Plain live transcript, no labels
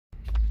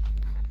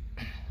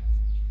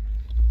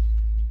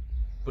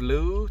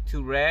blue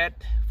to red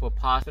for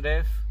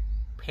positive,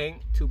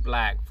 pink to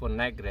black for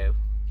negative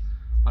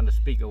on the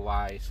speaker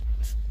wise.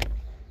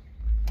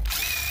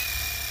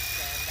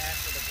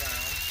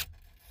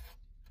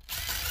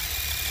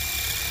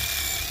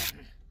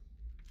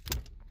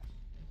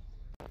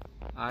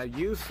 I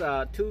use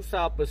two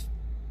self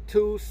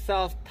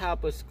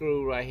taper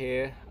screw right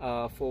here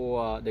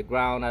for the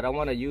ground. I don't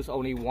want to use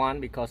only one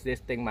because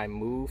this thing might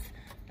move.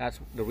 That's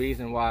the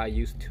reason why I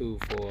use two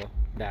for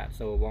that,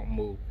 so it won't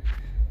move.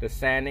 The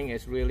sanding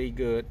is really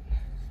good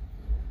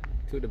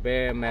to the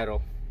bare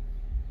metal.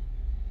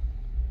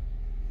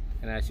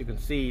 And as you can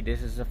see,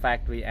 this is a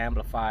factory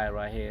amplifier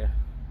right here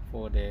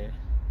for the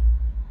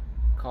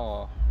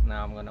car.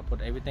 Now I'm gonna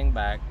put everything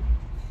back.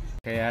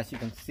 Okay, as you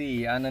can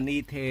see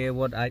underneath here,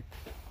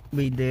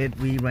 we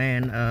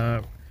ran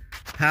a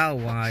power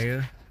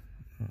wire.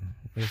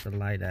 Where's the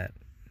light at?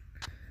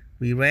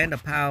 We ran the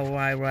power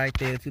wire right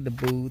there to the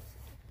booth.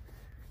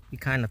 You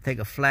kind of take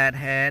a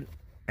flathead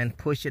and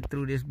push it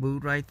through this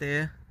boot right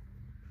there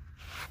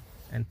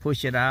and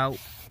push it out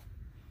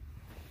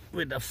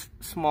with a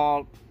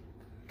small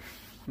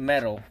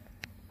metal,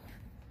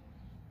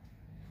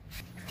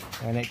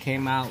 and it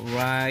came out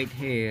right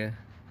here.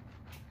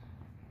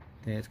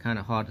 It's kind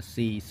of hard to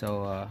see,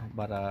 so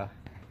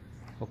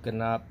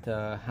hooking up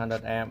the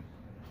 100 amp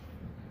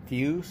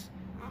fuse,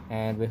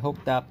 and we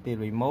hooked up the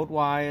remote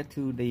wire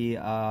to the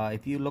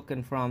if you're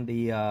looking from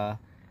the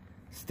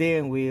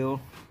steering wheel,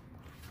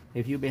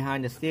 if you're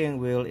behind the steering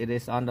wheel, it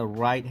is on the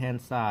right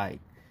hand side.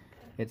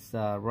 It's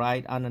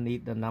right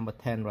underneath the number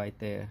 10 right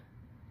there.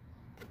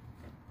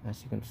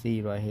 As you can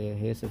see right here,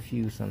 here's a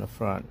fuse on the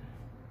front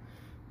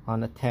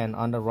on the 10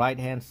 on the right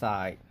hand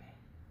side.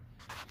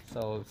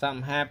 So if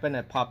something happened,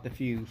 it popped the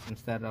fuse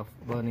instead of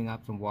burning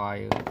up some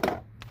wire.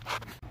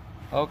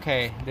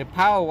 Okay, the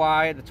power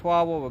wire, the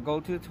 12 volt will go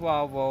to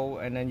 12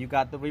 volt, and then you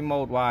got the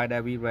remote wire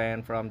that we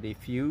ran from the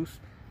fuse,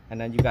 and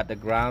then you got the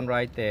ground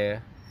right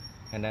there.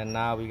 And then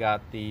now we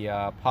got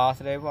the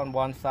positive on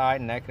one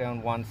side, negative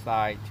on one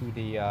side to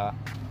the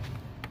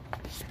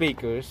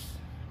speakers.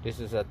 This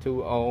is a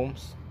 2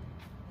 ohms.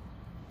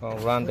 I'll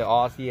run the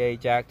RCA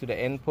jack to the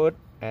input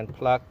and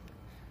plug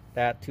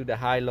that to the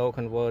high-low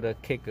converter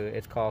kicker.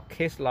 It's called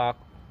KISLOC,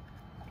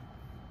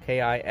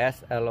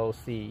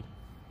 KISLOC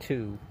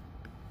 2.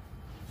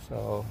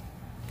 So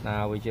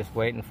now we're just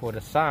waiting for the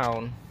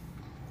sound,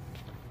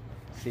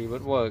 see if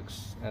it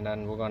works, and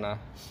then we're gonna.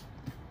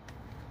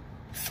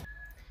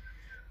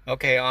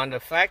 Okay, on the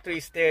factory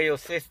stereo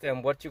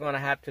system, what you're gonna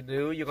have to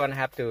do, you're gonna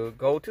have to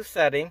go to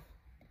setting,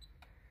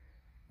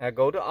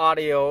 go to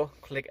audio,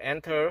 click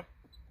enter,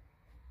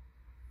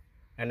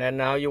 and then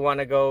now you want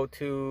to go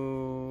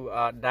to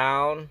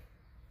down,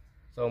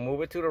 so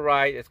move it to the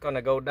right. It's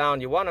gonna go down.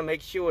 You want to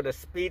make sure the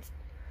speed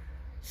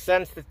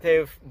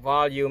sensitive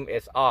volume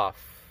is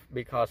off,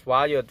 because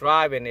while you're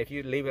driving, if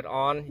you leave it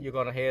on, you're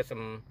gonna hear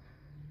some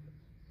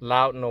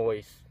loud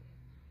noise.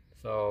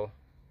 So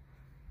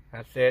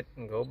that's it,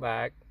 and go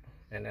back,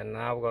 and then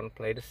now we're gonna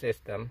play the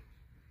system.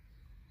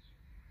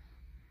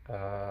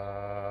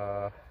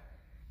 I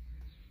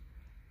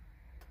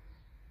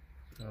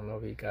don't know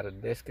if we got a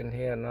disc in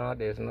here or not.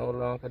 There's no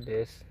longer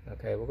disc.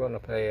 Okay, we're gonna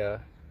play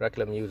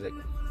regular music.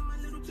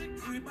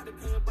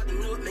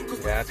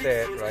 That's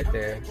it right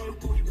there.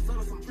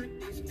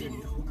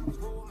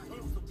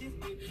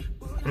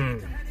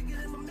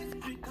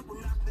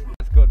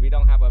 That's good. We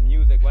don't have a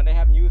music. When they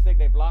have music,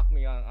 they block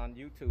me on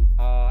YouTube.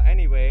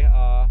 Anyway,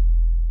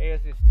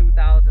 here's this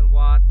 2000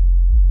 watt.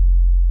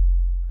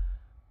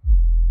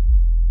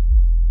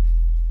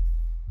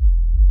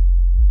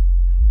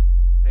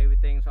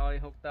 Everything's already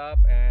hooked up,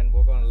 and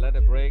we're gonna let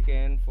it break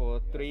in for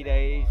 3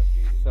 days.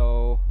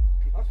 So,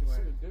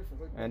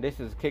 and this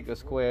is kicker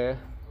square,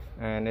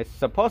 and it's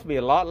supposed to be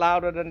a lot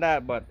louder than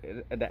that, but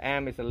the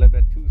amp is a little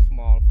bit too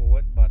small for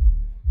it. But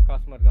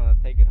customer's gonna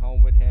take it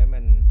home with him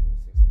and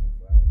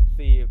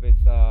see if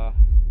it's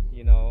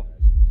you know,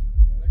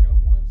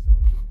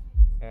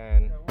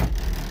 and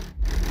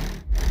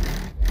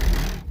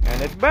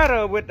it's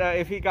better with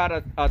if he got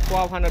a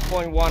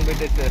 1200.1 with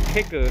this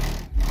kicker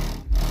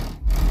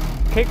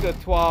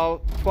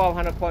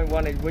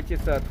 1200.1, which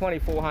is a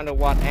 2400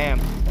 watt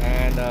amp.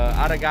 And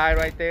other guy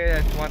right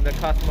there, that's one, the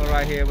customer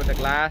right here with the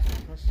glass.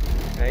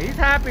 He's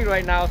happy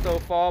right now so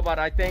far, but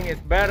I think it's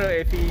better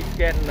if he's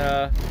getting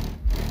a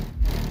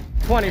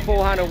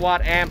 2400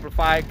 watt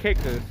amplified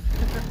kickers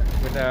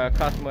with the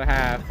customer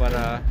have.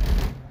 But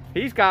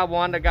he's got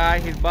one, the guy,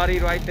 his buddy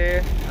right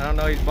there. I don't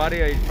know his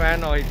buddy or his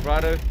friend or his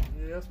brother.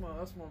 Yeah, that's my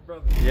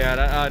brother. Yeah,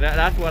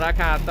 that's what I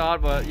kind of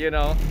thought, but you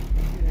know.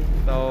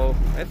 So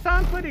it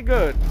sounds pretty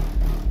good.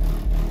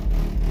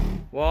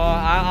 Well,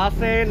 I'll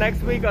say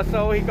next week or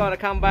so he's gonna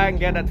come back and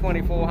get that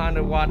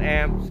 2400 watt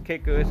amps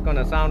kicker. It's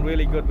gonna sound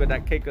really good with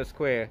that kicker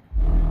square.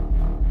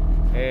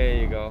 There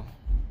you go.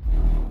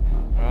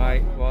 All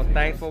right. Well,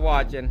 thanks for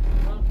watching.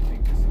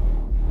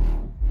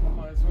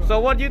 So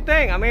what do you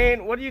think? I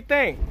mean, what do you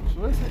think?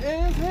 It's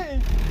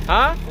hitting.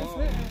 Huh? It's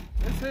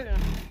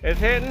hitting. It's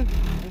hitting?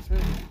 It's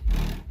hitting.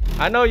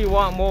 I know you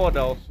want more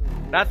though.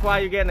 That's why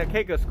you're getting a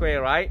kicker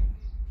square, right?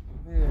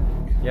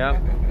 Yeah.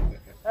 Yep.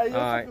 Hey, you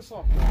All right. took this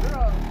off.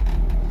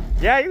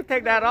 Yeah, you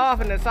take that off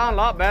and it sounds a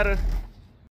lot better.